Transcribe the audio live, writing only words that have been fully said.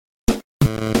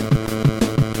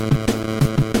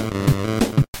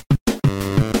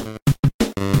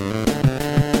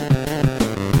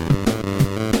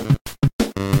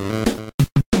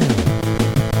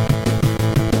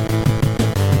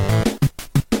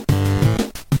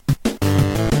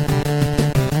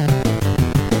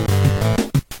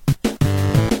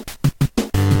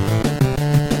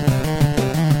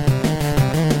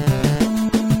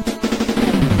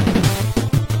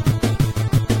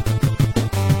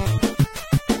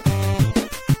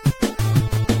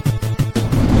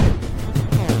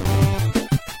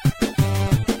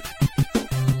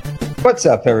What's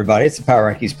up, everybody? It's the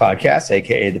Power Rankings Podcast,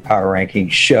 a.k.a. the Power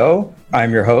Rankings Show.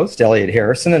 I'm your host, Elliot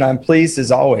Harrison, and I'm pleased,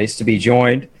 as always, to be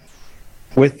joined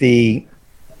with the,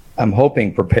 I'm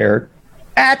hoping, prepared,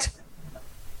 at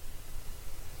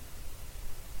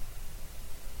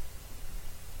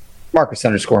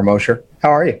Marcus_Mosher. How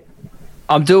are you?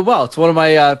 I'm doing well. It's one of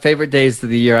my favorite days of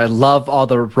the year. I love all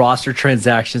the roster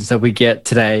transactions that we get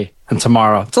today and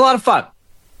tomorrow. It's a lot of fun.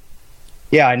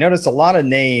 Yeah, I noticed a lot of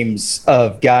names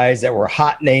of guys that were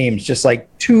hot names just like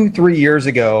 2-3 years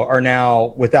ago are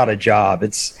now without a job.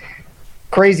 It's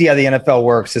crazy how the NFL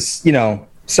works. It's,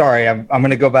 sorry, I'm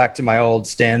going to go back to my old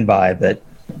standby, but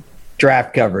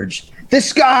draft coverage.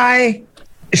 This guy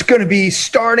is going to be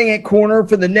starting at corner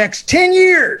for the next 10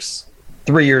 years.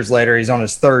 3 years later, he's on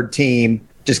his third team,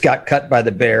 just got cut by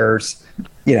the Bears,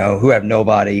 who have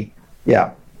nobody.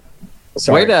 Yeah.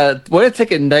 Sorry. Way to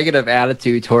take a negative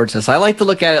attitude towards us. I like to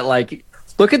look at it like,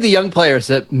 look at the young players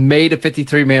that made a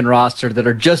 53-man roster that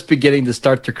are just beginning to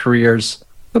start their careers.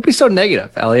 Don't be so negative,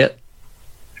 Elliot.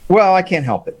 Well, I can't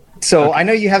help it. So okay. I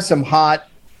know you have some hot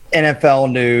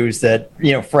NFL news that,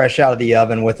 fresh out of the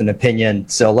oven with an opinion.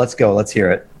 So let's go. Let's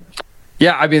hear it.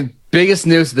 Yeah, I mean, biggest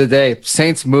news of the day,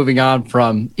 Saints moving on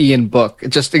from Ian Book.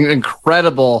 Just an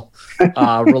incredible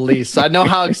release. I know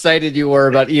how excited you were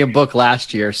about Ian Book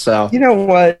last year. So you know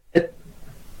what?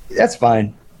 That's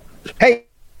fine. Hey,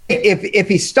 if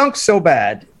he stunk so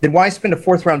bad, then why spend a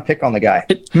 4th-round pick on the guy?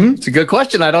 It's a good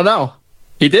question. I don't know.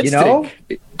 He did stink.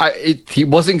 He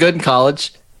wasn't good in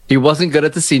college. He wasn't good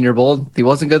at the Senior Bowl. He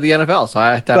wasn't good at the NFL. So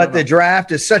but the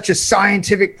draft is such a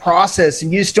scientific process,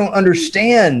 and you just don't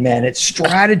understand, man. It's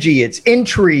strategy. It's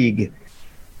intrigue.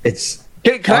 It's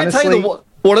Can I tell you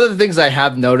one of the things I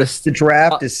have noticed? The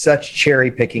draft is such cherry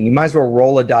picking. You might as well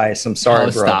roll a dice. I'm sorry,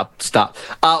 bro. Stop.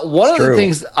 One of the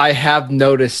things I have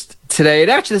noticed today, and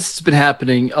actually this has been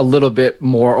happening a little bit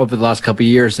more over the last couple of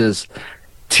years, is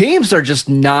teams are just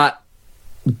not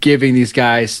giving these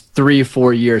guys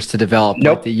 3-4 years to develop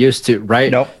like they used to,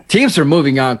 right? Nope. Teams are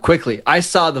moving on quickly. I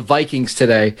saw the Vikings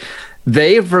today.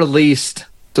 They've released,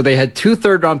 so they had 3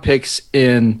 third-round picks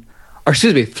in the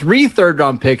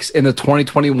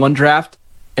 2021 draft,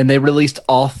 and they released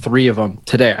all 3 of them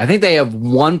today. I think they have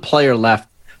 1 player left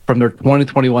from their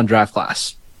 2021 draft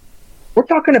class. We're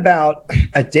talking about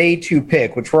a day 2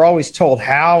 pick, which we're always told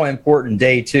how important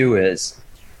day 2 is.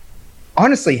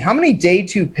 Honestly, how many day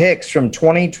 2 picks from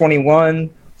 2021,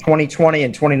 2020,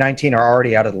 and 2019 are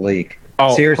already out of the league?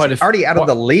 Oh, seriously, already out of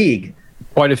the league.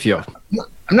 Quite a few.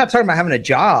 I'm not talking about having a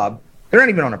job. They're not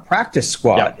even on a practice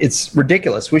squad. Yeah. It's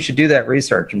ridiculous. We should do that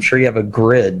research. I'm sure you have a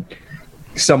grid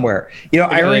somewhere.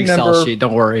 I remember Excel sheet.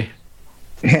 Don't worry.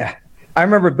 Yeah, I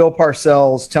remember Bill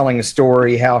Parcells telling a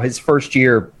story how his first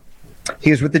year he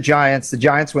was with the Giants. The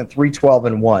Giants went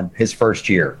 3-12-1 his first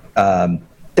year.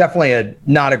 Definitely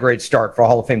not a great start for a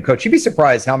Hall of Fame coach. You'd be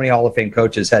surprised how many Hall of Fame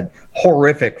coaches had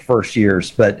horrific first years.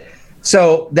 But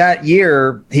so that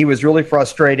year he was really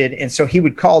frustrated, and so he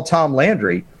would call Tom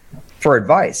Landry for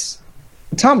advice.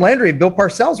 Tom Landry and Bill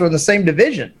Parcells were in the same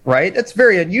division, right? That's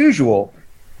very unusual.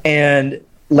 And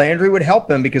Landry would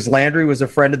help him because Landry was a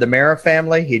friend of the Mara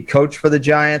family. He'd coached for the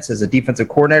Giants as a defensive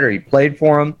coordinator. He played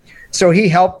for him. So he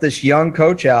helped this young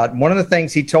coach out. And one of the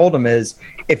things he told him is,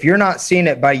 if you're not seeing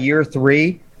it by year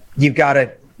 3, you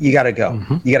gotta go.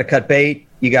 Mm-hmm. You gotta cut bait.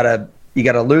 You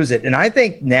gotta lose it. And I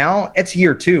think now it's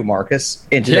year 2, Marcus,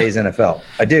 in today's NFL.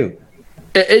 I do.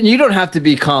 And you don't have to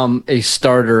become a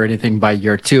starter or anything by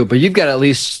year 2, but you've got to at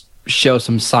least show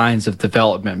some signs of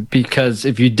development, because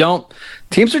if you don't,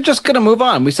 teams are just going to move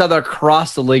on. We saw that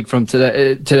across the league from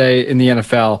today in the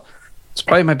NFL. It's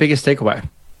probably my biggest takeaway.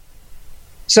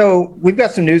 So we've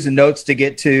got some news and notes to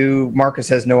get to. Marcus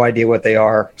has no idea what they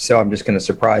are, so I'm just going to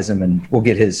surprise him, and we'll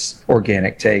get his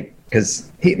organic take, because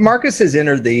Marcus has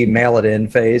entered the mail it in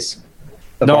phase.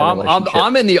 No,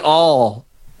 I'm in the all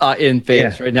in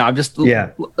phase right now. I'm just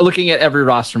looking at every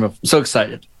roster move. I'm so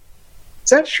excited. Is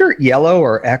that shirt yellow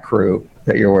or ecru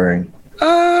that you're wearing?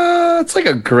 It's like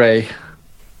a gray.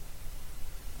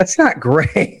 That's not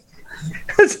gray.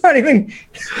 It's not even.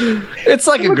 It's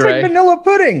like it a looks gray. like vanilla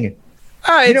pudding.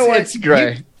 You know what? It's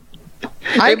gray.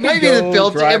 It might be the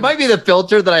filter. It might be the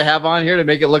filter that I have on here to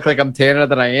make it look like I'm tanner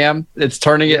than I am. It's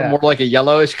turning it more like a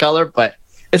yellowish color, but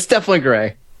it's definitely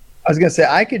gray. I was going to say,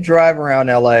 I could drive around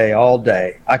LA all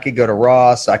day. I could go to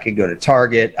Ross. I could go to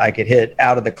Target. I could hit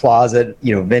out of the closet,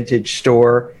 vintage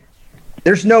store.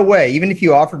 There's no way, even if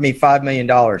you offered me $5 million,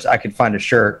 I could find a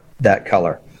shirt that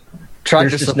color.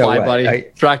 Tractor Supply, buddy.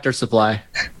 Tractor Supply.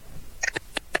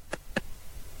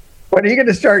 When are you going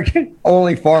to start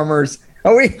only farmers?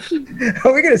 Are we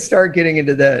going to start getting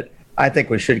into that? I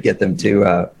think we should get them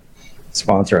to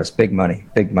sponsor us. Big money,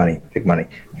 big money, big money.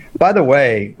 By the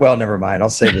way, well, never mind.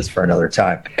 I'll save this for another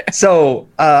time. So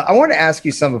I want to ask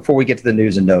you something before we get to the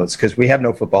news and notes, because we have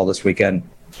no football this weekend.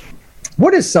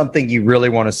 What is something you really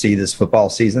want to see this football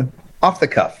season? Off the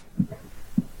cuff.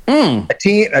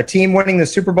 A team winning the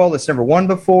Super Bowl that's never won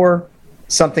before,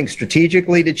 something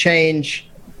strategically to change.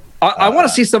 I want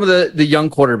to see some of the young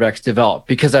quarterbacks develop,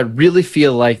 because I really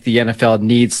feel like the NFL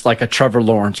needs like a Trevor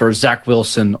Lawrence or a Zach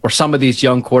Wilson or some of these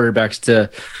young quarterbacks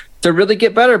to really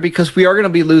get better, because we are going to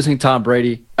be losing Tom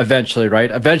Brady eventually,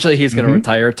 right? Eventually he's going to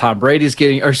retire.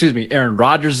 Aaron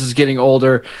Rodgers is getting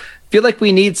older. I feel like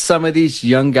we need some of these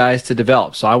young guys to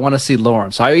develop. So I want to see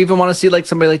Lawrence. I even want to see like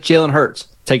somebody like Jalen Hurts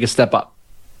take a step up.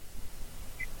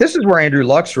 This is where Andrew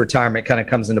Luck's retirement kind of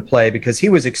comes into play, because he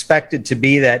was expected to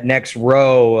be that next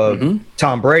row of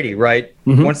Tom Brady, right?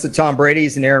 Once the Tom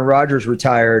Bradys and Aaron Rodgers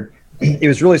retired, it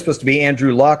was really supposed to be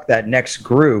Andrew Luck, that next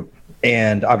group.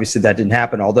 And obviously that didn't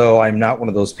happen, although I'm not one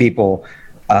of those people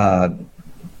that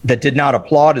did not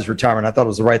applaud his retirement. I thought it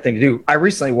was the right thing to do. I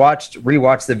recently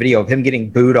rewatched the video of him getting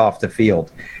booed off the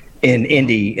field in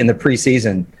Indy in the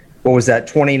preseason. What was that,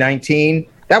 2019?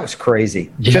 That was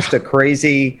crazy. Yeah. Just a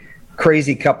crazy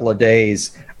couple of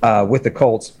days with the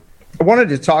Colts. I wanted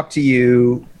to talk to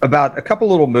you about a couple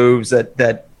little moves that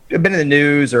have been in the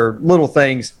news, or little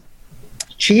things.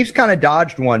 Chiefs kind of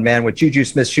dodged one, man, with Juju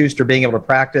Smith-Schuster being able to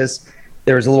practice.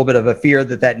 There was a little bit of a fear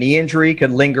that knee injury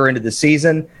could linger into the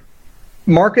season.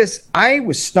 Marcus, I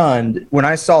was stunned when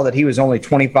I saw that he was only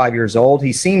 25 years old.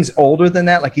 He seems older than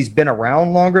that, like he's been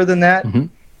around longer than that.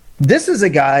 This is a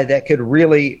guy that could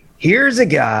really – here's a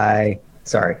guy –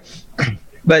 sorry.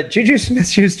 But Juju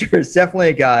Smith-Schuster is definitely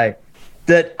a guy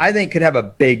that I think could have a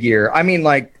big year. I mean,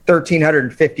 like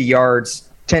 1,350 yards,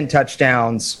 10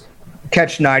 touchdowns,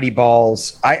 catch 90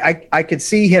 balls. I could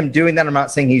see him doing that. I'm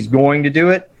not saying he's going to do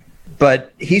it,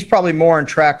 but he's probably more on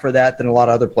track for that than a lot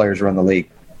of other players around the league.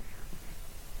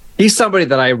 He's somebody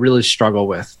that I really struggle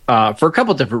with for a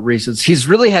couple different reasons. He's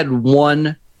really had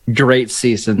one great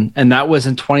season, and that was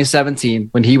in 2017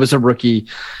 when he was a rookie.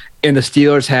 And the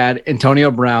Steelers had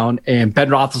Antonio Brown, and Ben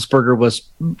Roethlisberger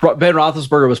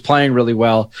was playing really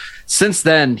well. Since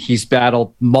then, he's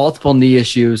battled multiple knee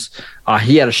issues.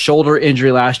 He had a shoulder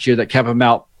injury last year that kept him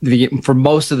out for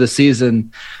most of the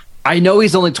season. I know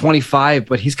he's only 25,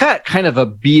 but he's got kind of a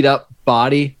beat up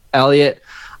body, Elliot.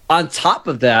 On top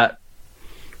of that,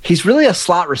 he's really a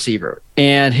slot receiver,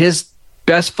 and his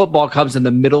best football comes in the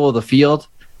middle of the field.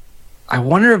 I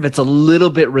wonder if it's a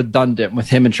little bit redundant with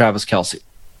him and Travis Kelce.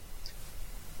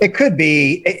 It could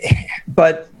be,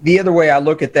 but the other way I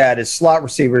look at that is slot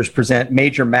receivers present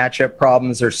major matchup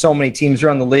problems. There's so many teams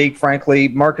around the league, frankly,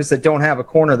 Marcus, that don't have a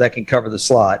corner that can cover the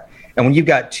slot. And when you've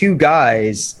got two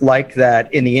guys like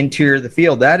that in the interior of the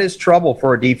field, that is trouble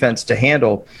for a defense to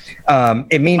handle.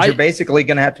 It means you're basically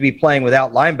going to have to be playing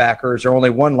without linebackers, or only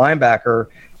one linebacker,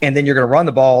 and then you're going to run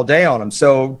the ball all day on them.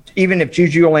 So even if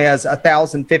Juju only has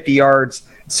 1,050 yards,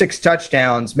 6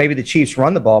 touchdowns, maybe the Chiefs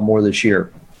run the ball more this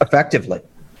year effectively.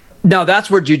 Now, that's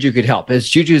where Juju could help.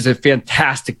 Juju is a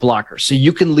fantastic blocker. So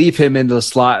you can leave him into the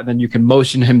slot, and then you can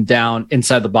motion him down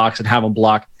inside the box and have him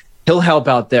block. He'll help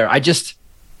out there.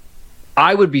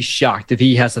 I would be shocked if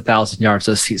he has 1,000 yards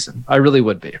this season. I really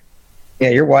would be. Yeah,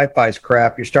 your Wi-Fi's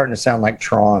crap. You're starting to sound like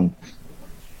Tron.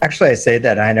 Actually, I say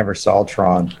that. I never saw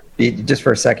Tron. Just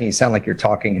for a second, you sound like you're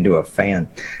talking into a fan.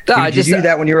 Did you do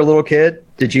that when you were a little kid?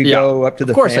 Did you go up to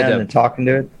the fan and talk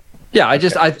into it? Yeah,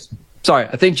 Sorry,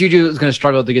 I think Juju is going to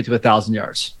struggle to get to 1,000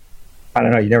 yards. I don't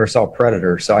know. You never saw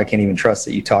Predator, so I can't even trust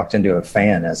that you talked into a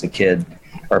fan as a kid,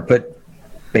 or put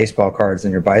baseball cards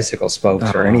in your bicycle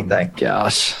spokes or anything.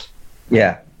 Gosh.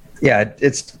 Yeah,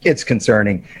 it's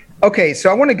concerning. Okay, so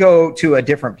I want to go to a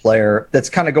different player that's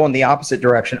kind of going the opposite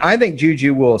direction. I think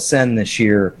Juju will ascend this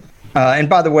year. And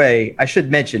by the way, I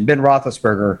should mention Ben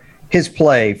Roethlisberger, his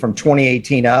play from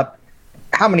 2018 up,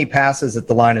 how many passes at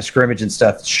the line of scrimmage and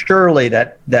stuff, surely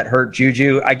that hurt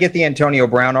Juju. I get the Antonio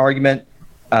Brown argument,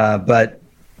 but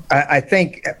I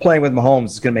think playing with Mahomes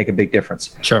is going to make a big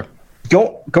difference. Sure.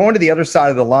 going to the other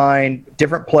side of the line,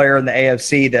 different player in the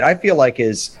AFC that I feel like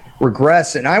is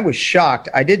regressed. And I was shocked.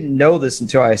 I didn't know this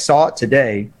until I saw it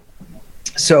today.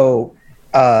 So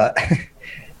do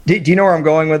you know where I'm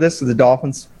going with this, with the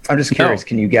Dolphins? I'm just curious. No.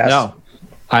 Can you guess? No,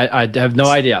 I have no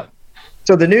idea.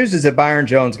 So the news is that Byron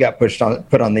Jones got put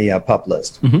on the PUP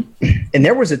list. Mm-hmm. And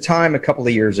there was a time a couple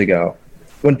of years ago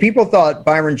when people thought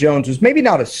Byron Jones was maybe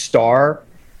not a star,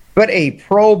 but a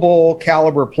Pro Bowl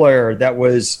caliber player that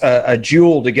was a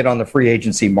jewel to get on the free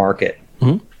agency market.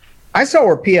 Mm-hmm. I saw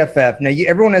where PFF, now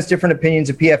everyone has different opinions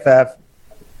of PFF.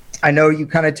 I know you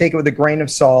kind of take it with a grain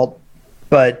of salt,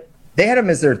 but they had him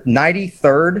as their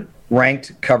 93rd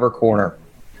ranked cover corner.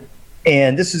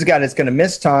 And this is a guy that's going to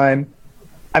miss time.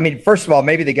 I mean, first of all,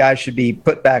 maybe the guy should be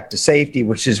put back to safety,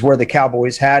 which is where the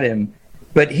Cowboys had him.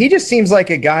 But he just seems like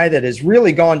a guy that has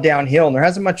really gone downhill, and there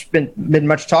hasn't been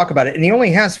much talk about it. And he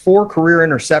only has 4 career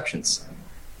interceptions.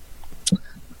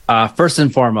 First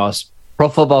and foremost, Pro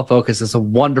Football Focus is a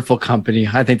wonderful company.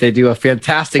 I think they do a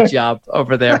fantastic job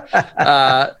over there.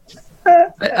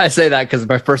 I say that because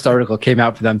my first article came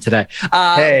out for them today.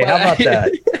 Hey, how about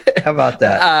that? How about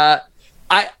that?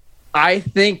 I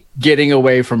think getting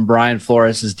away from Brian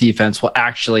Flores' defense will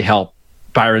actually help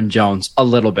Byron Jones a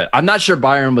little bit. I'm not sure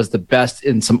Byron was the best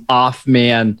in some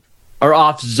off-man or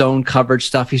off-zone coverage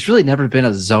stuff. He's really never been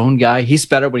a zone guy. He's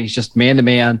better when he's just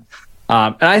man-to-man.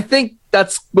 And I think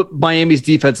that's what Miami's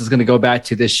defense is going to go back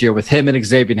to this year with him and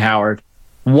Xavier Howard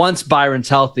once Byron's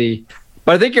healthy.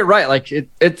 But I think you're right. Like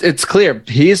it's clear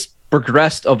he's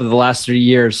progressed over the last 3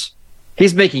 years.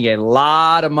 He's making a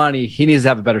lot of money. He needs to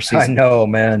have a better season.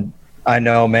 I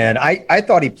know, man. I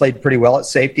thought he played pretty well at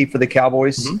safety for the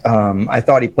Cowboys. Mm-hmm. I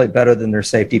thought he played better than their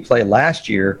safety play last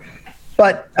year.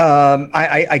 But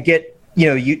I get,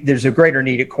 there's a greater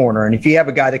need at corner. And if you have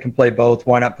a guy that can play both,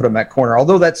 why not put him at corner?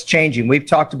 Although that's changing. We've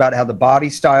talked about how the body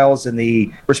styles and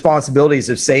the responsibilities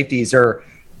of safeties are,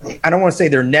 I don't want to say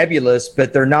they're nebulous,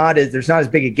 but there's not as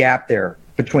big a gap there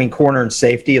between corner and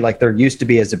safety like there used to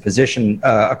be as a position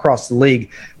across the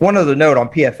league. One other note on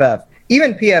PFF.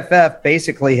 Even PFF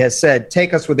basically has said,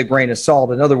 take us with a grain of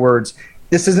salt. In other words,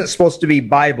 this isn't supposed to be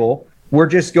Bible. We're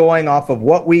just going off of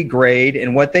what we grade,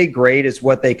 and what they grade is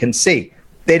what they can see.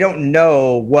 They don't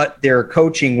know what their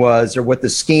coaching was or what the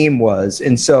scheme was.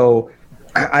 And so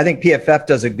I think PFF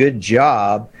does a good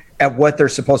job at what they're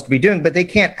supposed to be doing, but they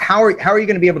can't. How are you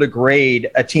going to be able to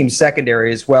grade a team's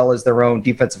secondary as well as their own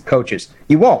defensive coaches?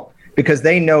 You won't, because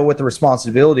they know what the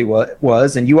responsibility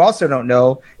was. And you also don't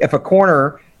know if a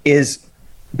corner is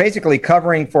basically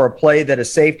covering for a play that a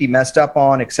safety messed up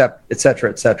on, et cetera,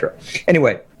 et cetera.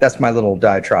 Anyway, that's my little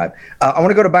diatribe. I want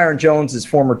to go to Byron Jones'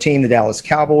 former team, the Dallas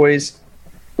Cowboys.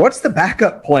 What's the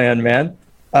backup plan, man?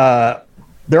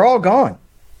 They're all gone.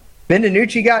 Ben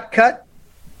DiNucci got cut,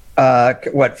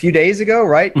 a few days ago,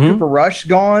 right? Mm-hmm. Cooper Rush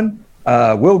gone.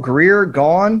 Will Greer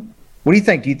gone. What do you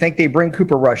think? Do you think they bring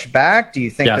Cooper Rush back? Do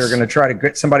you think they're going to try to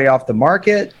get somebody off the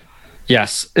market?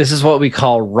 Yes, this is what we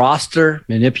call roster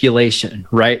manipulation,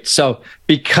 right? So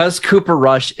because Cooper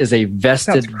Rush is a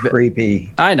vested... That's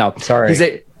creepy. I know.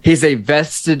 Sorry. He's a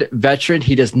vested veteran.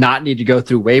 He does not need to go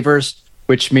through waivers,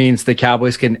 which means the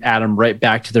Cowboys can add him right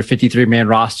back to their 53-man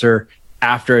roster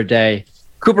after a day.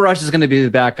 Cooper Rush is going to be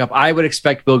the backup. I would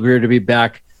expect Will Greer to be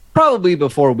back probably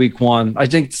before week 1. I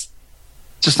just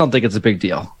don't think it's a big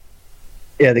deal.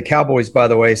 Yeah, the Cowboys, by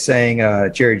the way, saying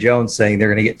Jerry Jones saying they're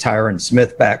going to get Tyron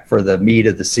Smith back for the meat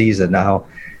of the season. Now,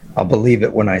 I'll believe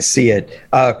it when I see it.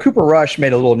 Cooper Rush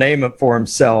made a little name for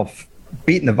himself,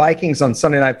 beating the Vikings on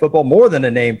Sunday Night Football, more than a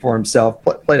name for himself,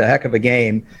 played a heck of a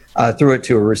game, threw it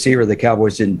to a receiver the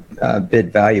Cowboys didn't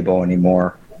bid valuable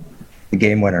anymore. The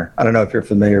game winner. I don't know if you're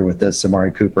familiar with this.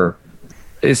 Amari Cooper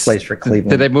plays for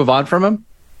Cleveland. Did they move on from him?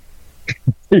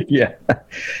 Yeah.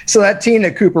 So that team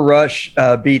that Cooper Rush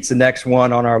beats the next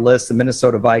one on our list, the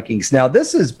Minnesota Vikings. Now,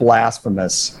 this is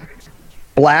blasphemous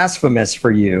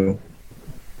for you.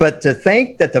 But to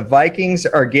think that the Vikings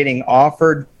are getting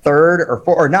offered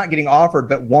or not getting offered,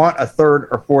 but want a 3rd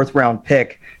or 4th round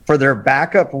pick for their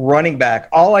backup running back,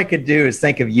 all I could do is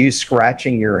think of you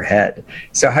scratching your head.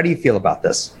 So how do you feel about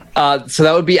this? So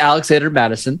that would be Alexander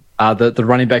Madison, the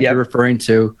running back you're referring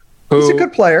to. He's a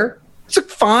good player. He's a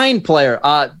fine player.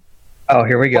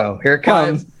 Here we go. Here it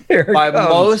comes. By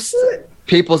most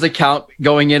people's account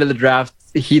going into the draft,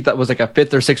 he was like a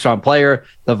 5th or 6th round player.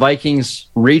 The Vikings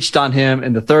reached on him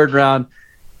in the 3rd round.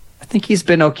 I think he's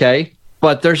been okay,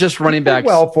 but there's just running backs.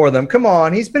 Well for them. Come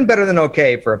on. He's been better than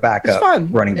okay for a backup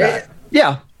running back.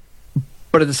 Yeah.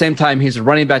 But at the same time, he's a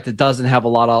running back that doesn't have a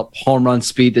lot of home run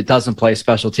speed, that doesn't play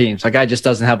special teams. That guy just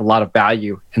doesn't have a lot of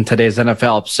value in today's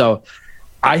NFL. So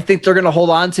I think they're going to hold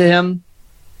on to him.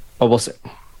 but we'll see.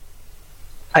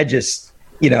 I just,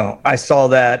 I saw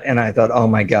that and I thought, oh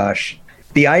my gosh,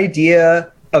 the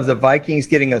idea of the Vikings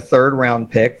getting a 3rd round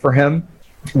pick for him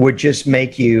would just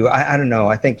make you, I don't know,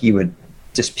 I think you would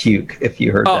just puke if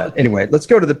you heard that. Anyway, let's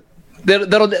go to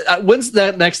when's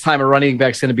the next time a running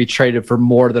back's going to be traded for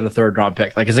more than a 3rd round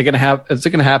pick? Like, is it going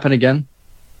to happen again?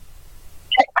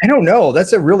 I don't know.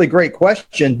 That's a really great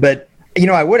question, but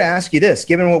I would ask you this,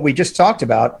 given what we just talked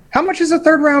about, how much is a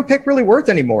 3rd round pick really worth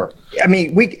anymore? I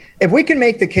mean, if we can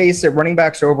make the case that running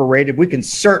backs are overrated, we can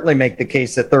certainly make the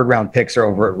case that 3rd round picks are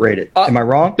overrated. Am I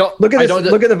wrong? Look at this.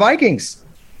 Look at the Vikings.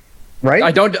 Right?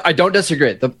 I don't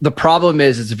disagree. The problem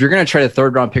is if you're going to trade a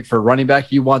 3rd round pick for a running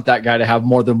back, you want that guy to have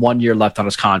more than 1 year left on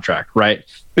his contract, right?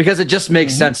 Because it just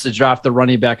makes sense to draft the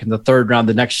running back in the 3rd round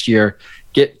the next year,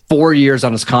 get 4 years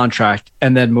on his contract,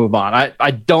 and then move on.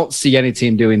 I don't see any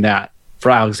team doing that for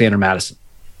Alexander Mattison.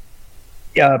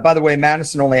 By the way,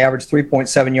 Madison only averaged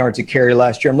 3.7 yards a carry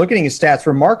last year. I'm looking at his stats,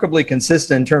 remarkably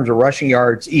consistent in terms of rushing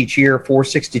yards each year,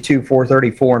 462,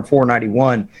 434, and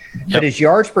 491. Yep. But his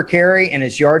yards per carry and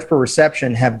his yards per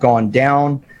reception have gone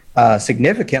down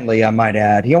significantly, I might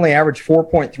add. He only averaged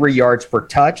 4.3 yards per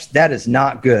touch. That is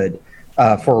not good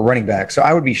for a running back. So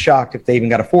I would be shocked if they even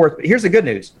got a 4th. But here's the good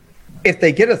news. If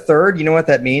they get a 3rd, you know what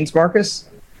that means, Marcus?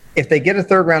 If they get a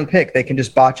 3rd round pick, they can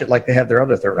just botch it like they have their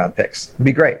other 3rd round picks. It'd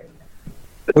be great.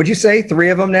 Would you say 3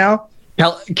 of them now?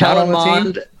 Kellen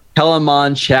Mond,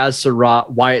 Chaz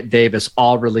Surratt, Wyatt Davis,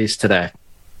 all released today.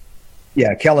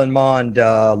 Yeah, Kellen Mond,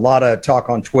 a lot of talk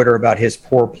on Twitter about his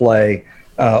poor play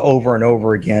over and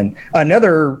over again.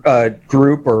 Another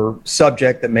group or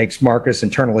subject that makes Marcus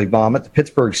internally vomit, the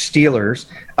Pittsburgh Steelers.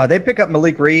 They pick up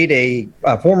Malik Reed,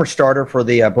 a former starter for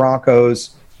the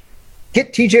Broncos.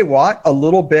 Get TJ Watt a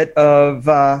little bit of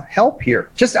help here.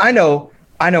 I know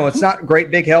it's not great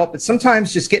big help, but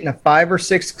sometimes just getting a 5 or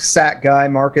 6 sack guy,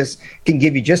 Marcus, can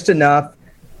give you just enough.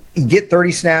 You get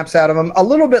 30 snaps out of him, a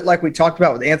little bit like we talked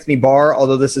about with Anthony Barr,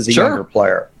 although this is a younger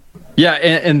player. Yeah,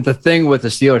 and the thing with the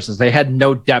Steelers is they had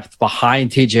no depth behind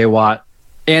TJ Watt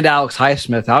and Alex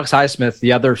Highsmith. Alex Highsmith,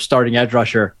 the other starting edge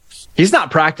rusher, he's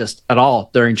not practiced at all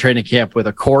during training camp with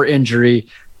a core injury.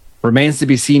 Remains to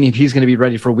be seen if he's going to be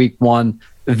ready for week 1.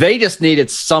 They just needed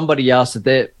somebody else. If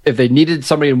they needed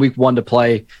somebody in week 1 to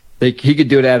play, he could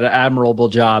do it at an admirable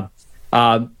job.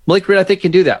 Malik Reed, I think,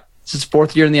 can do that. It's his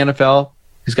 4th year in the NFL.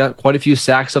 He's got quite a few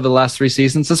sacks over the last 3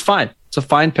 seasons. It's fine. It's a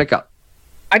fine pickup.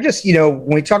 I just, when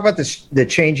we talk about the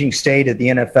changing state of the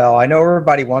NFL, I know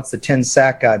everybody wants the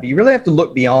 10-sack guy, but you really have to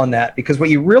look beyond that, because what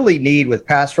you really need with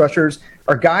pass rushers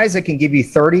are guys that can give you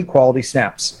 30 quality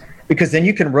snaps, because then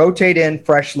you can rotate in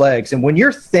fresh legs. And when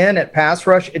you're thin at pass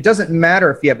rush, it doesn't matter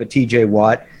if you have a TJ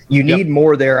Watt. You need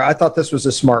more there. I thought this was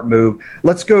a smart move.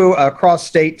 Let's go across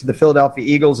state to the Philadelphia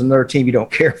Eagles, another team you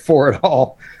don't care for at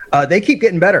all. They keep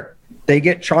getting better. They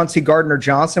get Chauncey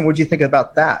Gardner-Johnson. What do you think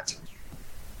about that?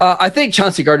 I think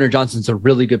Chauncey Gardner-Johnson's a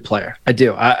really good player. I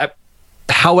do.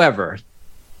 However,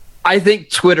 I think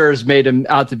Twitter has made him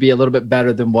out to be a little bit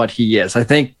better than what he is. I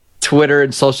think Twitter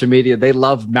and social media, they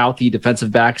love mouthy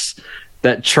defensive backs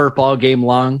that chirp all game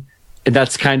long. And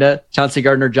that's kind of Chauncey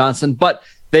Gardner-Johnson. But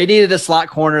they needed a slot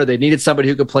corner. They needed somebody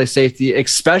who could play safety,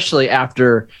 especially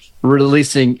after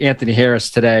releasing Anthony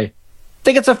Harris today. I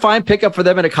think it's a fine pickup for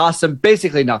them, and it costs them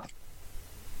basically nothing.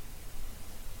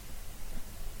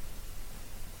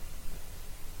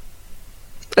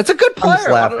 It's a good player. I'm just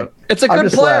laughing. It's a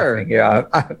good player. Laughing. Yeah,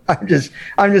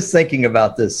 I'm just thinking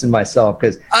about this in myself,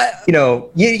 because you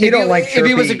don't like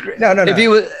chirpy. If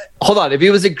he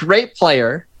was a great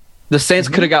player, the Saints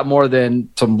could have got more than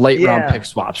some late round pick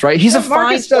swaps, right? He's a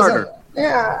fine starter.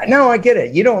 Yeah, no, I get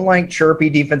it. You don't like chirpy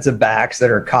defensive backs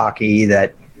that are cocky,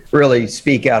 that really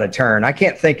speak out of turn. I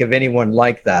can't think of anyone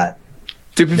like that.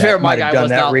 To be fair, my guy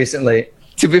was not recently.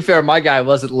 To be fair, my guy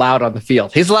wasn't loud on the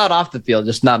field. He's loud off the field,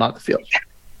 just not on the field.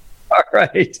 All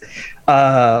right.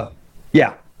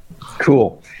 Yeah,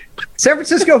 cool. San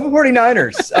Francisco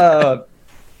 49ers.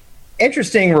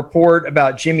 Interesting report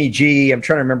about Jimmy G. I'm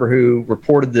trying to remember who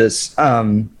reported this,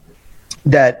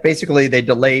 that basically they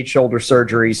delayed shoulder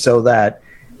surgery so that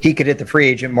he could hit the free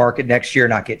agent market next year,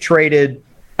 not get traded.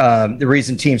 The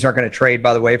reason teams aren't going to trade,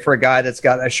 by the way, for a guy that's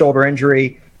got a shoulder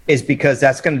injury is because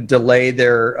that's going to delay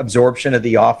their absorption of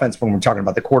the offense when we're talking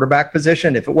about the quarterback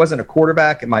position. If it wasn't a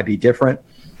quarterback, it might be different.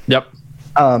 Yep.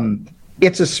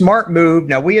 It's a smart move.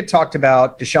 Now, we had talked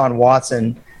about Deshaun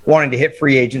Watson wanting to hit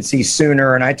free agency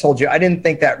sooner, and I told you I didn't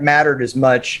think that mattered as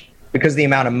much because of the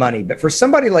amount of money. But for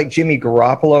somebody like Jimmy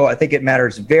Garoppolo, I think it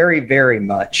matters very, very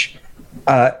much.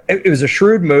 It was a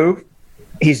shrewd move.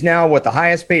 He's now, the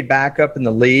highest paid backup in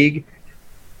the league.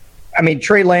 I mean,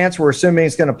 Trey Lance, we're assuming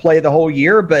is going to play the whole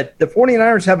year, but the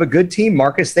 49ers have a good team,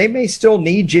 Marcus. They may still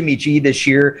need Jimmy G this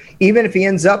year, even if he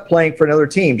ends up playing for another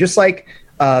team. Just like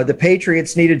the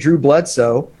Patriots needed Drew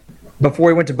Bledsoe before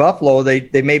he went to Buffalo.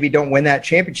 They maybe don't win that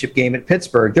championship game at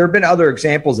Pittsburgh. There have been other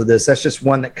examples of this. That's just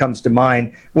one that comes to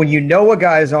mind when you know a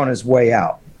guy is on his way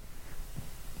out.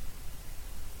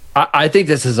 I think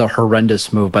this is a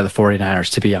horrendous move by the 49ers,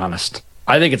 to be honest.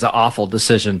 I think it's an awful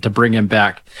decision to bring him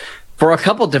back for a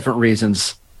couple different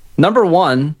reasons. Number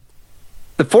one,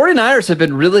 the 49ers have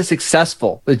been really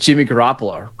successful with Jimmy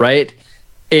Garoppolo, right?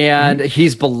 And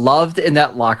he's beloved in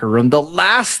that locker room. The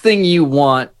last thing you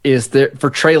want is for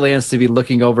Trey Lance to be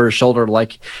looking over his shoulder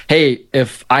like, hey,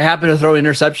 if I happen to throw an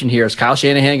interception here, is Kyle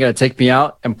Shanahan going to take me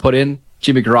out and put in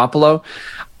Jimmy Garoppolo?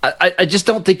 I just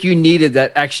don't think you needed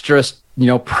that extra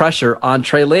pressure on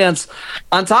Trey Lance.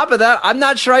 On top of that, I'm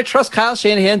not sure I trust Kyle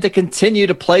Shanahan to continue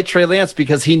to play Trey Lance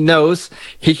because he knows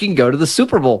he can go to the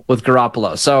Super Bowl with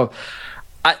Garoppolo. So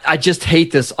I just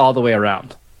hate this all the way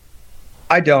around.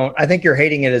 I don't. I think you're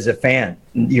hating it as a fan.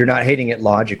 You're not hating it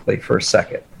logically for a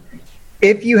second.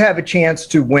 If you have a chance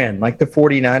to win, like the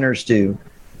 49ers do,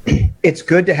 it's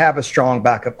good to have a strong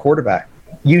backup quarterback.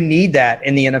 You need that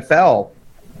in the NFL.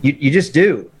 You just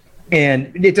do.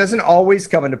 And it doesn't always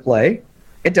come into play.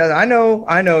 It does. I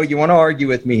know you want to argue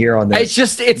with me here on this.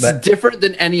 It's different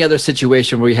than any other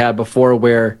situation we had before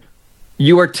where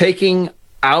you are taking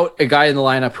out a guy in the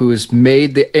lineup who has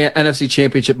made the NFC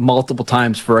Championship multiple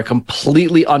times for a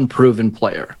completely unproven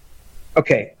player.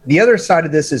 Okay. The other side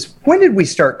of this is, when did we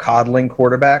start coddling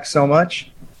quarterbacks so much?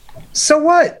 So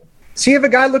what? So you have a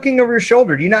guy looking over your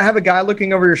shoulder. Do you not have a guy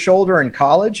looking over your shoulder in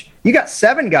college? You got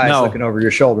 7 guys looking over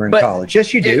your shoulder in college.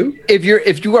 Yes, you do. If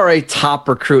you are a top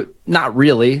recruit, not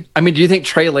really. I mean, do you think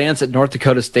Trey Lance at North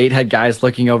Dakota State had guys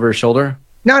looking over his shoulder?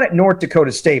 Not at North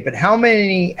Dakota State, but how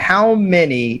many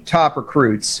top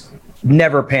recruits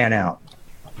never pan out?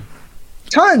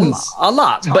 Tons. A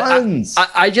lot. Tons.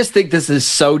 But I just think this is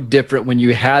so different when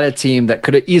you had a team that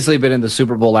could have easily been in the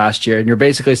Super Bowl last year, and you're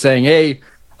basically saying, hey,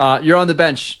 you're on the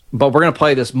bench, but we're going to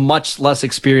play this much less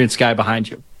experienced guy behind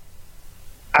you.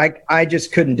 I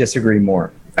just couldn't disagree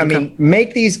more. I mean,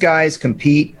 make these guys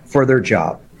compete for their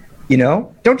job.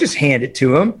 Don't just hand it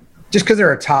to them just because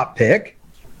they're a top pick.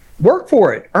 Work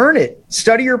for it. Earn it.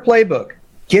 Study your playbook.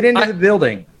 Get into the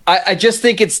building. I just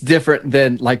think it's different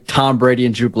than like Tom Brady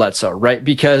and Drew Bledsoe, right?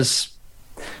 Because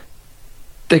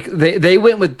they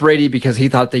went with Brady because he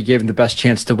thought they gave him the best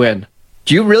chance to win.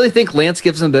 Do you really think Lance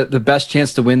gives him the best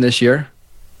chance to win this year?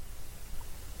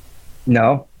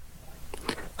 No.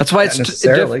 That's why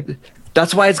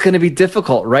that's why it's going to be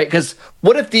difficult, right? Because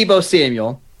what if Deebo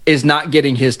Samuel is not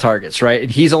getting his targets, right?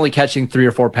 And he's only catching 3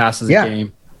 or 4 passes a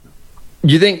game.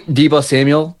 You think Deebo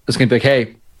Samuel is going to be like,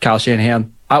 hey, Kyle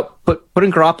Shanahan, put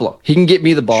in Garoppolo. He can get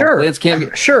me the ball. Sure. Lance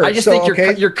can't. Sure. I just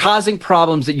think you're causing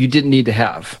problems that you didn't need to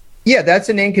have. Yeah, that's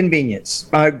an inconvenience.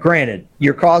 Granted,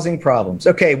 you're causing problems.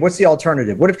 Okay, what's the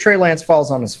alternative? What if Trey Lance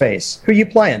falls on his face? Who are you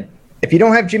playing? If you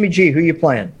don't have Jimmy G, who are you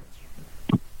playing?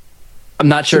 I'm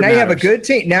not sure. So now you have a good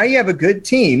team. Now you have a good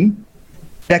team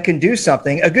that can do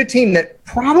something. A good team that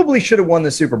probably should have won the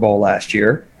Super Bowl last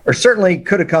year, or certainly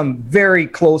could have come very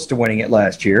close to winning it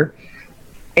last year.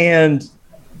 And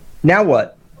now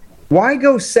what? Why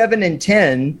go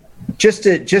 7-10 just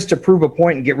to prove a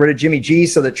point and get rid of Jimmy G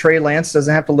so that Trey Lance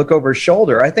doesn't have to look over his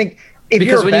shoulder? I think if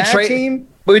you're a bad team,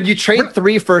 when you trade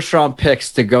 3 first-round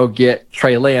picks to go get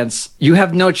Trey Lance, you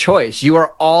have no choice. You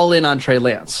are all in on Trey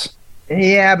Lance.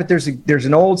 Yeah, but there's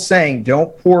an old saying: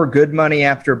 don't pour good money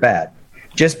after bad.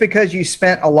 Just because you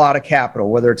spent a lot of capital,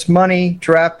 whether it's money,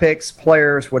 draft picks,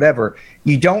 players, whatever,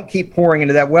 you don't keep pouring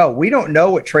into that well. We don't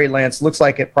know what Trey Lance looks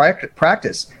like at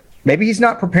practice. Maybe he's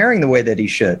not preparing the way that he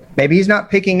should. Maybe he's not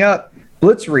picking up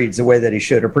blitz reads the way that he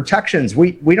should, or protections.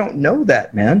 We don't know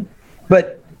that, man.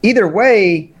 But either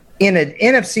way, in an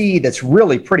NFC that's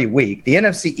really pretty weak, the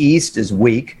NFC East is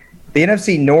weak. The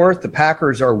NFC North, the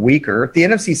Packers are weaker. The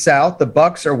NFC South, the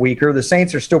Bucs are weaker. The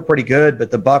Saints are still pretty good,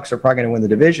 but the Bucs are probably going to win the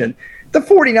division. The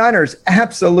 49ers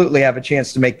absolutely have a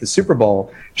chance to make the Super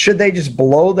Bowl. Should they just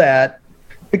blow that?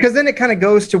 Because then it kind of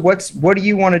goes to what do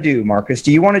you want to do, Marcus?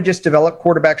 Do you want to just develop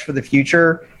quarterbacks for the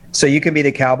future so you can be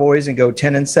the Cowboys and go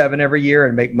 10-7 every year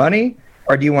and make money?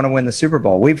 Or do you want to win the Super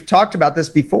Bowl? We've talked about this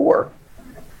before.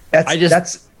 I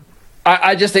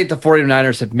just think the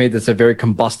 49ers have made this a very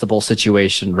combustible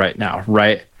situation right now,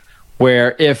 right?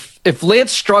 Where if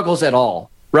Lance struggles at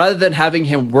all, rather than having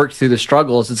him work through the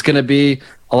struggles, it's going to be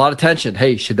a lot of tension.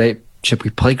 Hey, should we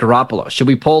play Garoppolo? Should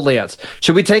we pull Lance?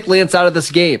 Should we take Lance out of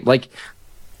this game? Like,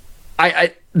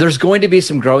 there's going to be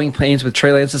some growing pains with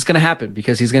Trey Lance. It's going to happen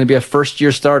because he's going to be a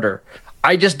first-year starter.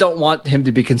 I just don't want him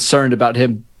to be concerned about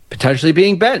him potentially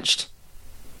being benched.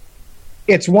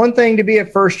 It's one thing to be a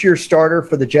first-year starter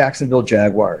for the Jacksonville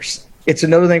Jaguars. It's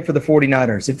another thing for the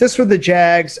 49ers. If this were the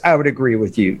Jags, I would agree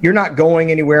with you. You're not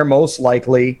going anywhere, most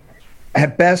likely.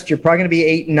 At best, you're probably going to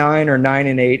be 8-9 or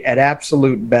 9-8 at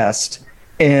absolute best.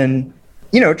 And,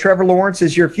 Trevor Lawrence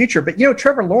is your future. But,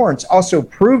 Trevor Lawrence also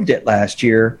proved it last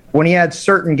year when he had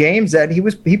certain games that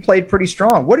he played pretty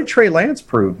strong. What did Trey Lance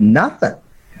prove? Nothing.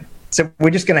 So we're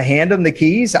just going to hand him the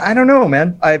keys? I don't know,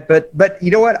 man. But you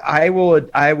know what? I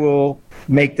will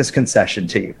make this concession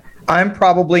to you. I'm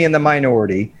probably in the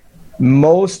minority.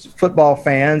 Most football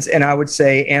fans, and I would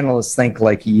say analysts, think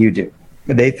like you do.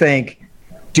 They think,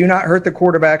 do not hurt the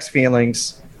quarterback's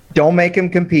feelings. Don't make him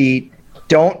compete.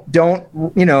 Don't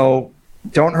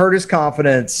hurt his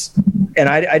confidence. And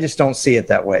I just don't see it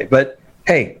that way. But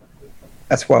hey,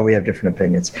 that's why we have different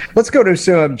opinions. Let's go to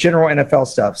some general NFL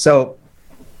stuff. So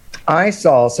I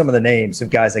saw some of the names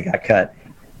of guys that got cut.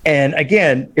 And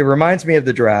again, it reminds me of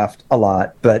the draft a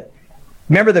lot. But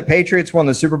remember the Patriots won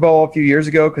the Super Bowl a few years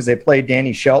ago because they played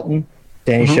Danny Shelton?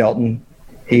 Shelton.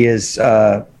 He is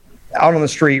out on the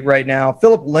street right now.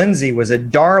 Philip Lindsay was a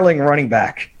darling running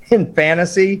back in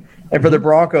fantasy and for the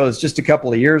Broncos just a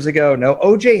couple of years ago. No,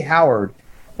 O.J. Howard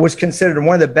was considered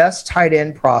one of the best tight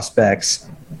end prospects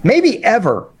maybe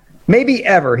ever.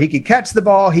 He could catch the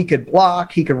ball. He could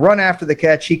block. He could run after the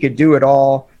catch. He could do it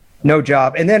all. No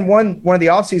job. And then one of the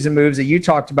offseason moves that you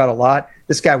talked about a lot,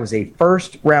 this guy was a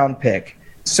first-round pick.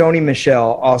 Sony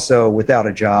Michel also without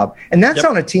a job. And that's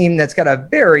on a team that's got a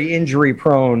very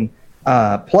injury-prone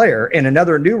player and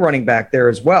another new running back there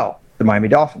as well, the Miami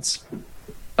Dolphins.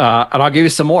 And I'll give you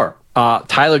some more.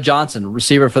 Tyler Johnson,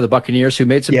 receiver for the Buccaneers, who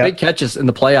made some big catches in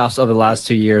the playoffs over the last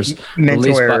 2 years.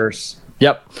 Mental errors.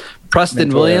 Preston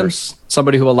Williams,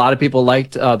 somebody who a lot of people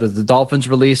liked, the Dolphins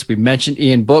release. We mentioned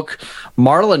Ian Book.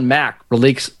 Marlon Mack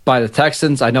released by the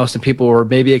Texans. I know some people were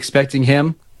maybe expecting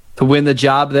him to win the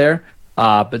job there,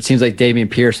 but it seems like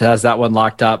Dameon Pierce has that one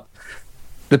locked up.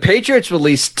 The Patriots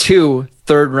released 2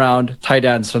 third-round tight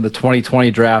ends from the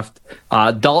 2020 draft.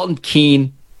 Dalton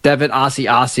Keene, Devin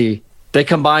Asiasi. They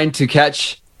combined to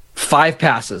catch 5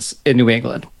 passes in New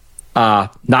England.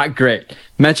 Not great.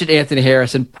 Mentioned Anthony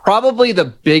Harrison, probably the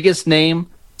biggest name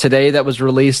today that was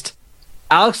released.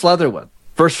 Alex Leatherwood,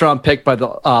 first-round pick by the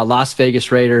Las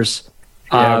Vegas Raiders.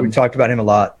 We talked about him a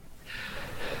lot.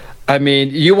 I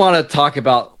mean, you want to talk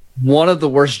about one of the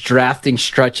worst drafting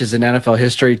stretches in NFL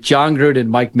history. John Gruden,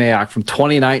 Mike Mayock from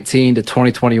 2019 to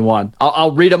 2021.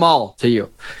 I'll read them all to you.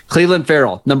 Cleveland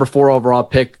Farrell, number 4 overall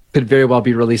pick, could very well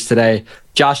be released today.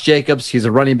 Josh Jacobs, he's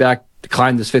a running back,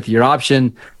 declined his 5th-year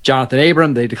option. Jonathan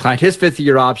Abram, they declined his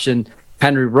 5th-year option.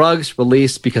 Henry Ruggs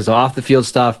released because of off-the-field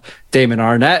stuff. Damon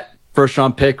Arnett,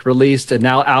 first-round pick, released. And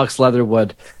now Alex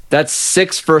Leatherwood. That's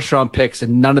 6 first-round picks,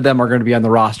 and none of them are going to be on the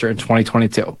roster in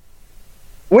 2022.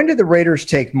 When did the Raiders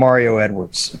take Mario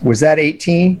Edwards? Was that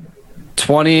 18?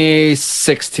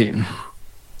 2016.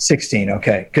 16,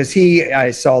 okay. Because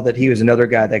I saw that he was another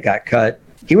guy that got cut.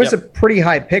 He was a pretty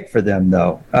high pick for them,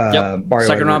 though. Mario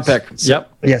second-round pick.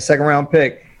 Yeah, second-round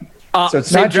pick. So it's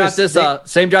same draft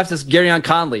as Garyon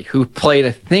Conley, who played,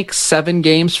 I think, 7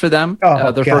 games for them.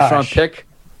 Their first-round pick.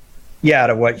 Yeah, out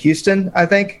of what? Houston, I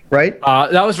think, right?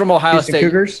 That was from Ohio Houston State.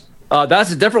 Cougars.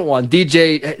 That's a different one.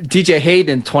 DJ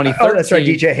Hayden in 2013. Oh, that's right,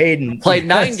 DJ Hayden. Played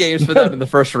 9 games for them in the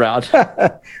first round.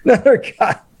 Another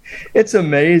guy. It's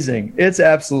amazing. It's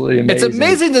absolutely amazing. It's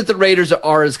amazing that the Raiders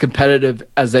are as competitive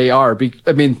as they are.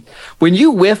 I mean, when you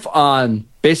whiff on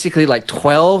basically like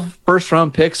 12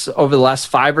 first-round picks over the last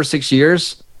 5 or 6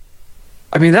 years,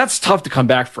 I mean, that's tough to come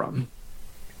back from.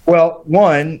 Well,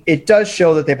 one, it does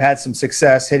show that they've had some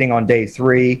success hitting on day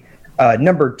 3.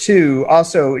 Number 2,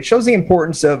 also, it shows the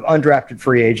importance of undrafted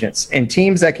free agents and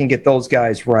teams that can get those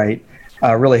guys right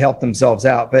really help themselves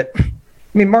out. But, I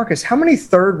mean, Marcus, how many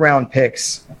third-round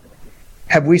picks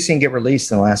have we seen get released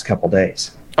in the last couple of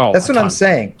days? Oh, that's what I'm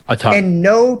saying. A ton. And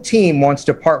no team wants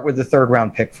to part with the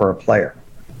third-round pick for a player.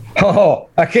 Oh,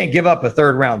 I can't give up a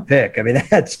third-round pick. I mean,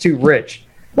 that's too rich.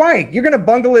 Why? You're going to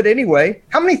bungle it anyway.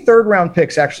 How many third-round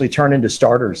picks actually turn into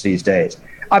starters these days?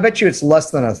 I bet you it's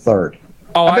less than a third.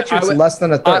 I bet you it's less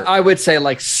than a third. I would say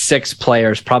like 6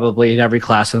 players probably in every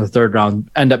class in the third round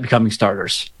end up becoming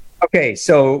starters. Okay,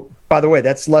 so by the way,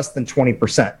 that's less than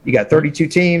 20%. You got 32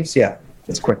 teams. Yeah,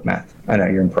 it's quick math. I know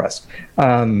you're impressed.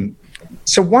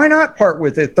 So why not part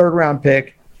with a third-round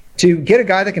pick to get a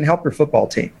guy that can help your football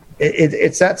team?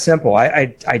 It's that simple.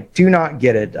 I do not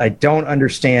get it. I don't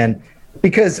understand,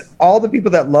 because all the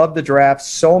people that love the draft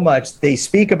so much, they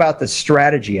speak about the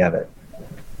strategy of it.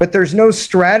 But there's no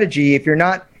strategy if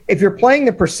you're playing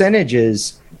the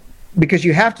percentages. because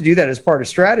you have to do that as part of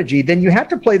strategy, then you have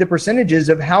to play the percentages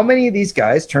of how many of these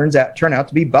guys turn out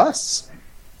to be busts.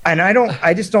 And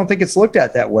I just don't think it's looked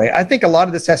at that way. I think a lot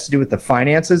of this has to do with the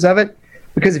finances of it,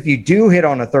 because if you do hit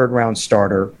on a third round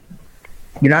starter,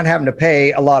 you're not having to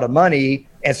pay a lot of money.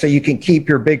 And so you can keep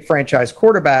your big franchise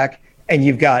quarterback and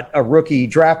you've got a rookie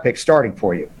draft pick starting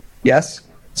for you. Yes?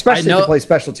 Especially if you play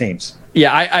special teams.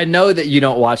 Yeah, I know that you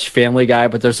don't watch Family Guy,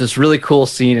 but there's this really cool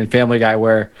scene in Family Guy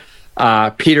where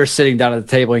Peter's sitting down at the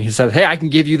table and he says, hey, I can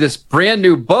give you this brand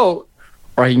new boat,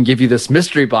 or I can give you this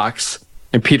mystery box.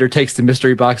 And Peter takes the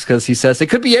mystery box because he says it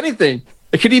could be anything.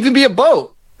 It could even be a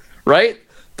boat, right?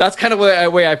 That's kind of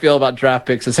the way I feel about draft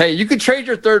picks is, hey, you could trade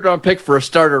your third round pick for a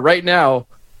starter right now,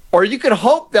 or you could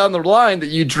hope down the line that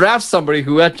you draft somebody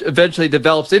who eventually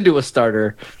develops into a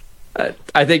starter.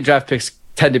 I think draft picks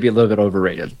tend to be a little bit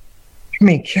overrated. I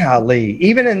mean, golly,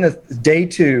 even in the day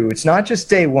two, it's not just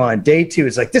day one. Day two,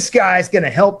 it's like, this guy's going to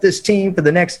help this team for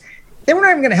the next – they were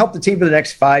not even going to help the team for the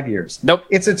next 5 years. Nope.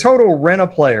 It's a total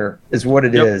rent-a-player is what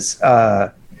it is.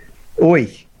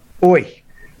 Oy.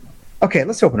 Okay,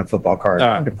 let's open a football card.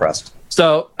 I'm depressed.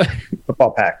 So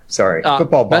football pack. Sorry.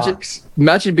 Football box.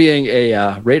 Imagine being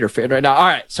a Raider fan right now. All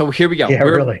right, so here we go. Yeah,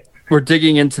 we're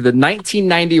digging into the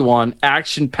 1991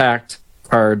 action-packed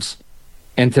cards.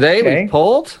 And today we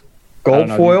pulled gold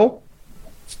foil.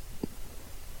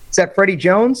 Is that Freddie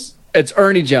Jones? It's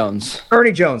Ernie Jones.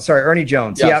 Ernie Jones.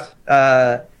 Yes.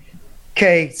 Yep.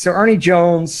 Okay, so Ernie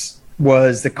Jones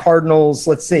was the Cardinals.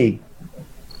 Let's see.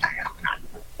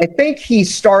 I think he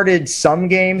started some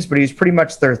games, but he was pretty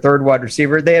much their third wide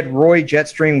receiver. They had Roy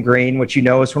Jetstream Green, which you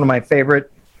know is one of my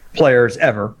favorite players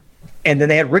ever. And then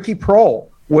they had Ricky Proehl,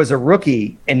 was a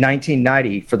rookie in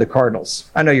 1990 for the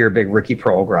Cardinals. I know you're a big Ricky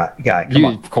Proehl guy. Come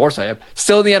on. Of course I am.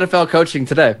 Still in the NFL coaching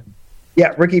today.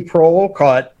 Yeah, Ricky Proehl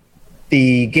caught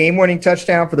the game-winning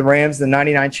touchdown for the Rams in the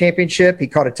 99 championship. He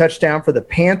caught a touchdown for the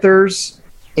Panthers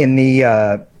in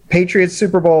the Patriots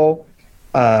Super Bowl.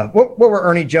 What were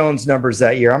Ernie Jones' numbers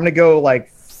that year? I'm going to go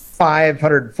like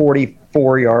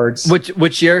 544 yards.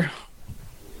 Which year?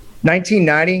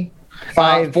 1990.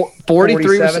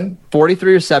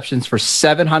 43 receptions for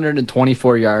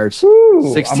 724 yards,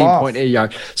 16.8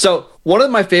 yards. So one of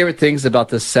my favorite things about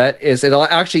this set is it'll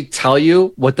actually tell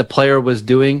you what the player was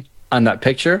doing on that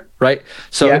picture, right?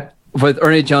 So with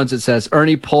Ernie Jones, it says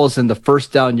Ernie pulls in the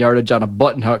first down yardage on a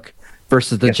button hook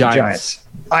versus the Giants.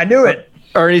 I knew it.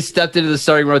 Ernie stepped into the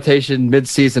starting rotation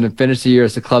mid-season and finished the year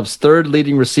as the club's third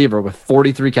leading receiver with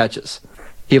 43 catches.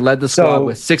 He led the squad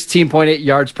with 16.8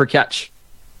 yards per catch.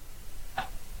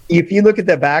 If you look at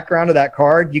the background of that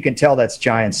card, you can tell that's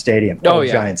Giants Stadium.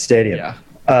 Giants Stadium. Yeah.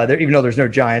 Even though there's no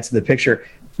Giants in the picture.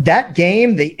 That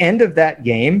game, the end of that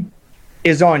game,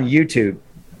 is on YouTube.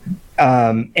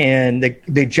 And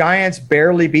the Giants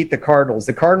barely beat the Cardinals.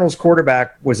 The Cardinals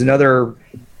quarterback was another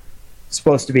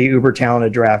supposed to be uber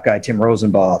talented draft guy, Tim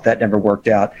Rosenbaugh. That never worked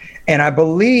out. And I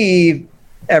believe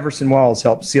Everson Walls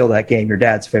helped seal that game, your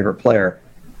dad's favorite player,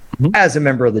 as a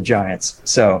member of the Giants.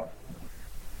 So...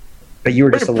 But you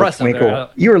were just a little twinkle.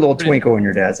 You were a little twinkle in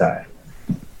your dad's eye.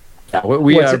 Yeah,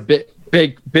 we are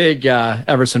big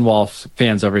Everson Walls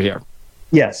fans over here.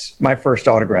 Yes, my first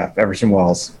autograph, Everson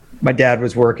Walls. My dad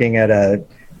was working at a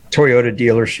Toyota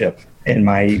dealership, and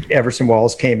my Everson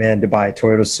Walls came in to buy a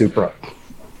Toyota Supra,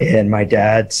 and my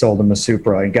dad sold him a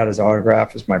Supra and got his autograph.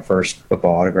 It was my first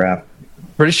football autograph.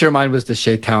 Pretty sure mine was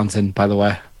Deshae Townsend, by the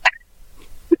way.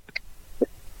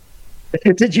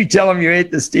 Did you tell him you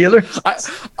ate the Steelers?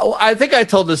 I think I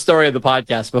told this story in the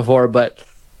podcast before, but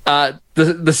the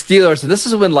Steelers, and this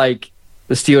is when like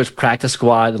the Steelers practice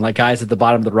squad and like guys at the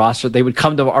bottom of the roster, they would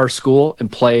come to our school and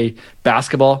play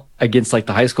basketball against like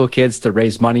the high school kids to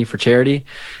raise money for charity.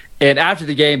 And after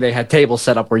the game, they had tables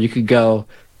set up where you could go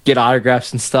get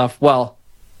autographs and stuff. Well,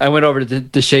 I went over to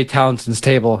Deshae Townsend's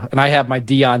table and I had my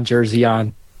Dion jersey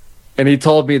on, and he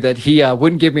told me that he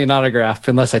wouldn't give me an autograph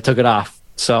unless I took it off.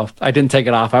 So I didn't take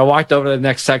it off. I walked over to the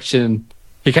next section.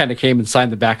 He kind of came and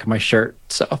signed the back of my shirt.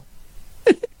 So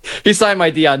he signed my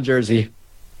Dion jersey.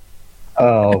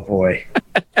 Oh, boy.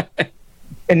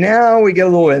 And now we get a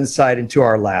little insight into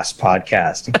our last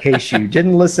podcast, in case you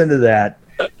didn't listen to that.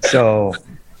 So,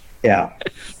 yeah.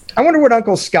 I wonder what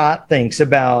Uncle Scott thinks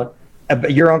about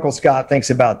your Uncle Scott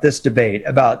thinks about this debate,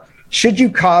 about should you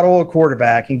coddle a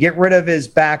quarterback and get rid of his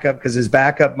backup because his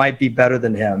backup might be better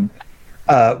than him?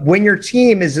 When your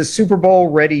team is a Super Bowl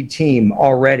ready team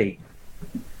already.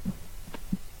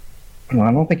 Well,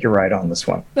 I don't think you're right on this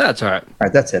one. That's all right. All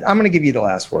right, that's it. I'm going to give you the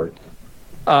last word.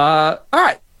 All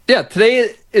right. Yeah,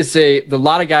 today is a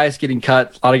lot of guys getting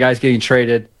cut, a lot of guys getting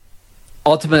traded.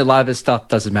 ultimately, a lot of this stuff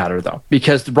doesn't matter, though,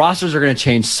 because the rosters are going to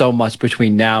change so much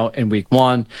between now and week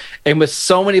 1. And with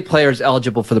so many players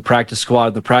eligible for the practice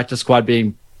squad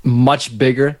being much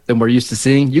bigger than we're used to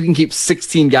seeing, you can keep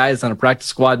 16 guys on a practice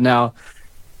squad now.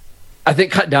 I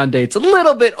think Cutdown Day's a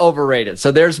little bit overrated.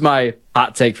 So there's my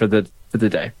hot take for the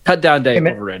day. Cutdown Day,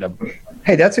 overrated.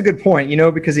 Hey, that's a good point,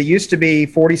 because it used to be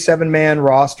 47-man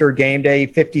roster, game day,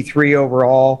 53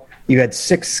 overall. You had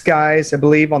 6 guys, I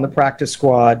believe, on the practice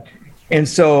squad. And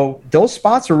so those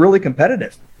spots are really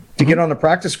competitive to get on the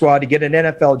practice squad to get an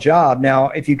NFL job. Now,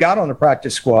 if you got on the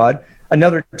practice squad,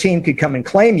 another team could come and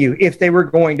claim you if they were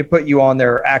going to put you on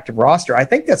their active roster. I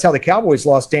think that's how the Cowboys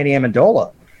lost Danny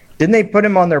Amendola. Didn't they put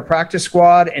him on their practice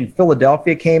squad and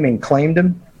Philadelphia came and claimed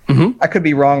him? I could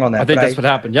be wrong on that. I think that's what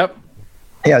happened. Yep.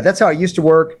 Yeah, that's how it used to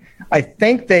work. I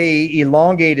think they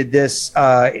elongated this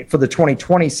for the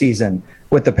 2020 season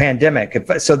with the pandemic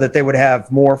so that they would have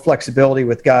more flexibility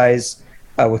with guys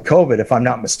with COVID, if I'm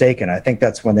not mistaken. I think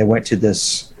that's when they went to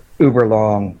this uber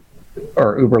long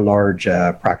or uber large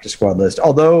practice squad list.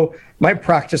 Although my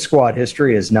practice squad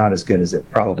history is not as good as it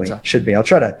probably should be. I'll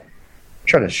try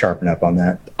to sharpen up on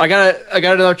that. I got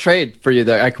another trade for you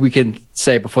that we can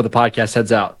say before the podcast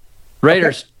heads out.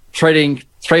 Raiders trading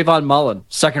Trayvon Mullen,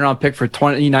 2nd round pick for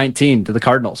 2019 to the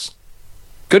Cardinals.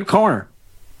 Good corner.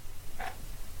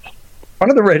 Why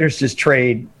don't the Raiders just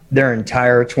trade their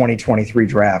entire 2023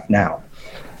 draft now?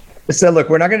 They said, look,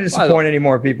 we're not going to disappoint any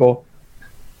more people.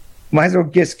 Might as well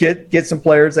just get some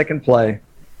players that can play.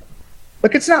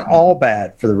 Look, it's not all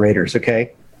bad for the Raiders,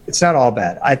 okay? It's not all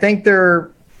bad. I think they're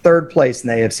 3rd place in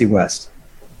the AFC West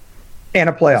and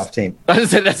a playoff team. I was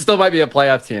saying that still might be a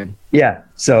playoff team. Yeah,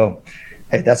 so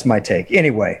hey, that's my take.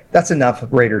 Anyway, that's enough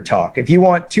Raider talk. If you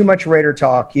want too much Raider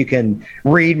talk, you can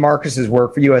read Marcus's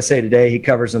work for USA Today. He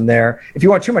covers them there. If you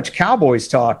want too much Cowboys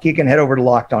talk, you can head over to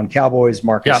Locked On Cowboys.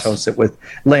 Marcus hosts it with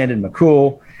Landon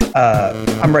McCool.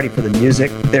 I'm ready for the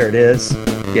music. There it is.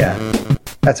 Yeah,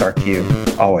 that's our cue,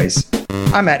 always.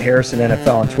 I'm at Harrison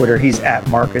NFL on Twitter. He's at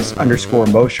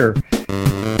Marcus_Mosher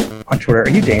on Twitter. Are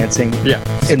you dancing? Yeah,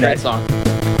 it's a great song.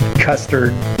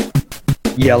 Custard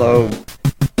yellow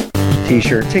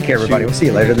T-shirt. Take care, everybody. We'll see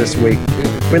you later this week.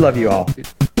 We love you all.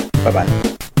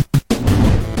 Bye-bye.